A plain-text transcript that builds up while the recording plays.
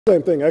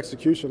Same thing,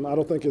 execution. I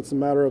don't think it's a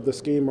matter of the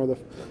scheme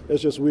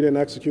it's just we didn't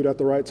execute at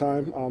the right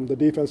time. The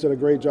defense did a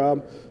great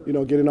job,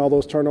 getting all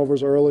those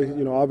turnovers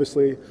early.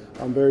 Obviously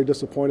I'm very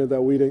disappointed that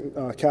we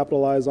didn't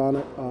capitalize on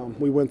it.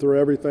 We went through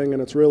everything,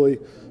 and it's really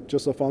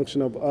just a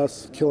function of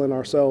us killing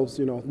ourselves.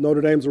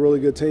 Notre Dame's a really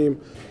good team,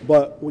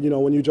 but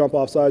when you jump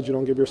off sides, you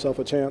don't give yourself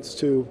a chance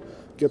to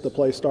get the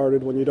play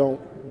started. When you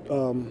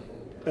don't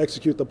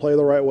execute the play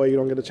the right way, you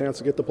don't get a chance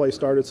to get the play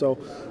started. So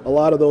a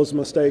lot of those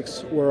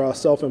mistakes were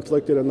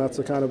self-inflicted, and that's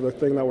the kind of the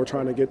thing that we're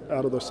trying to get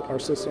out of our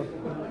system.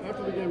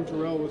 After the game,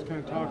 Terrell was kind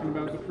of talking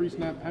about the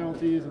pre-snap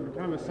penalties and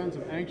kind of a sense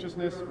of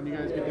anxiousness when you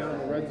guys get down in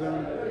the red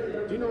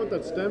zone. Do you know what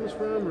that stems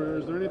from, or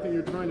is there anything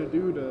you're trying to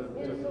do to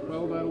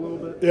quell that a little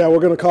bit? Yeah, we're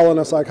going to call in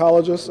a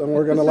psychologist, and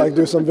we're going to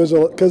do some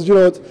visual, because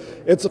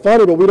it's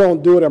funny, but we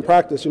don't do it in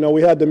practice.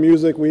 We had the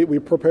music, we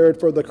prepared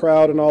for the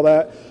crowd and all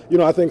that.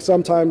 I think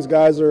sometimes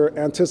guys are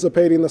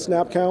anticipating the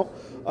snap count,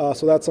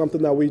 so that's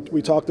something that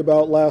we talked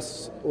about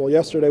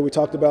yesterday. We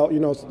talked about,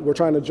 we're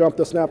trying to jump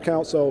the snap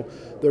count, so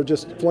they're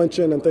just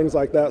flinching and things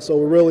like that. So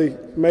we're really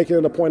making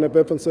it a point of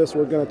emphasis.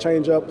 We're going to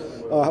change up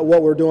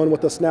what we're doing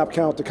with the snap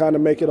count to kind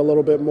of make it a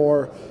little bit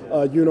more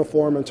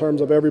uniform in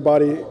terms of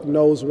everybody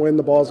knows when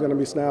the ball is going to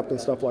be snapped and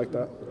stuff like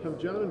that. Have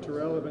John and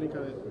Terrell have any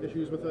kind of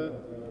issues with that?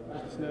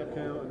 The snap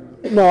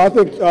count? No, I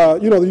think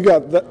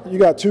you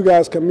got two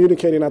guys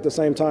communicating at the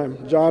same time.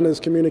 John is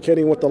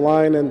communicating with the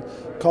line and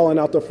calling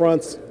out the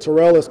fronts.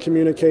 Terrell is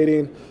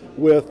communicating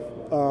with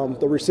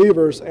the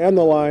receivers and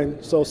the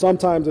line. So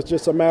sometimes it's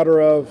just a matter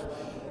of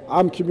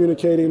I'm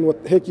communicating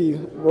with Hickey.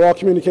 We're all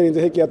communicating to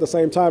Hickey at the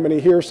same time, and he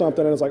hears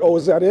something, and it's like, oh,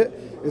 is that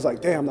it? He's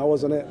like, damn, that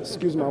wasn't it.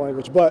 Excuse my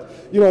language. But,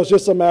 it's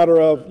just a matter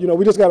of,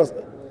 we just got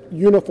to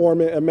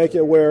uniform it and make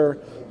it where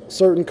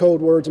certain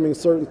code words mean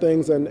certain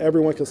things, and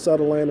everyone can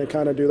settle in and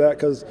kind of do that.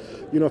 Because,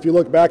 if you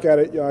look back at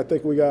it, I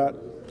think we got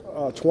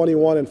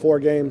 21 in 4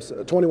 games,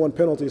 21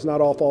 penalties,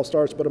 not all false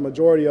starts, but a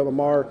majority of them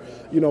are,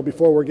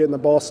 before we're getting the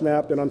ball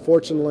snapped. And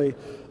unfortunately,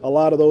 a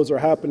lot of those are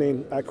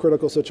happening at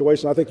critical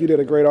situations. I think you did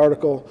a great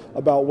article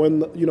about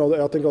when,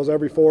 I think it was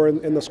every 4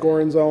 in the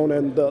scoring zone,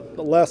 and the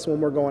less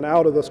when we're going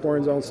out of the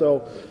scoring zone.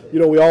 So,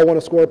 we all want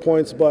to score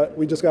points, but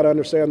we just got to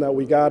understand that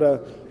we got to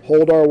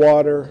hold our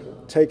water,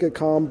 take a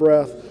calm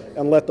breath,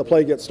 and let the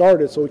play get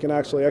started so we can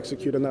actually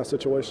execute in that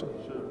situation.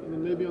 Sure. And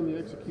then maybe on the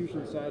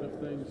execution side of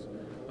things,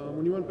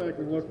 when you went back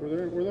and looked, were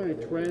there any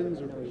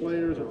trends or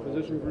players or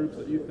position groups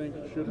that you think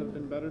should have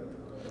been better?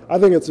 I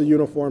think it's a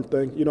uniform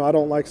thing. I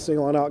don't like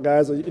singling out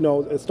guys.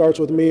 It starts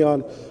with me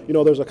on,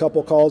 there's a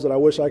couple calls that I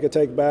wish I could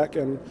take back,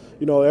 and,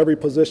 every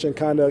position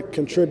kind of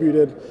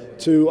contributed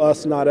to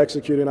us not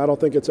executing. I don't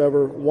think it's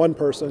ever one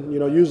person.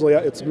 Usually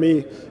it's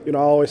me. I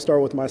always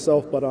start with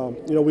myself. But,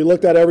 we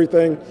looked at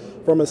everything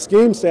from a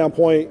scheme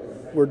standpoint.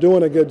 We're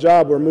doing a good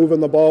job. We're moving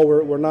the ball.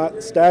 We're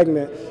not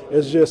stagnant.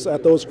 It's just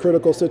at those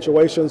critical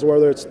situations,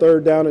 whether it's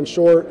third down and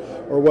short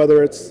or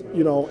whether it's,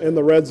 in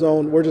the red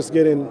zone, we're just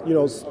getting,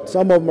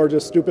 some of them are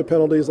just stupid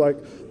penalties like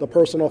the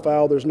personal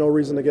foul. There's no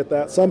reason to get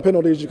that. Some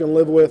penalties you can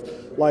live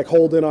with, like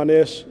holding on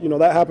Ish.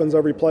 That happens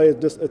every play.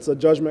 It's a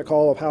judgment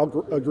call of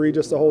how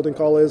egregious the holding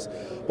call is.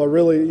 But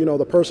really,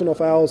 the personal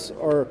fouls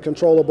are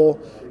controllable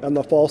and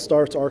the false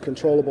starts are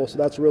controllable. So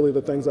that's really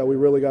the things that we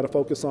really got to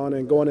focus on.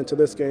 And going into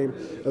this game,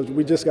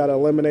 we just got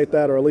to eliminate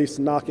that, or at least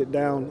knock it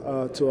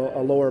down to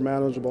a lower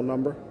manageable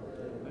number.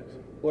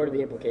 What are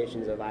the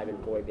implications of Ivan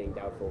Foy being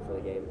doubtful for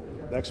the game?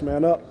 Next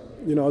man up.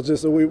 It's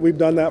just we've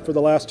done that for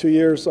the last 2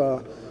 years.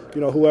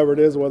 Whoever it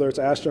is, whether it's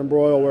Ashton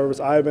Broyle, whether it's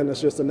Ivan, it's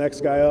just the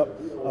next guy up.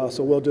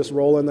 So we'll just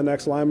roll in the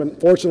next lineman.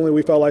 Fortunately,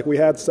 we felt like we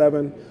had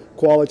 7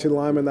 quality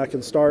linemen that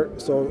can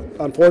start. So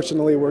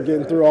unfortunately, we're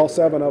getting through all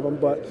 7 of them.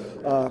 But,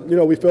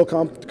 we feel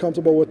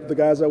comfortable with the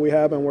guys that we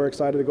have, and we're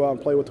excited to go out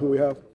and play with who we have.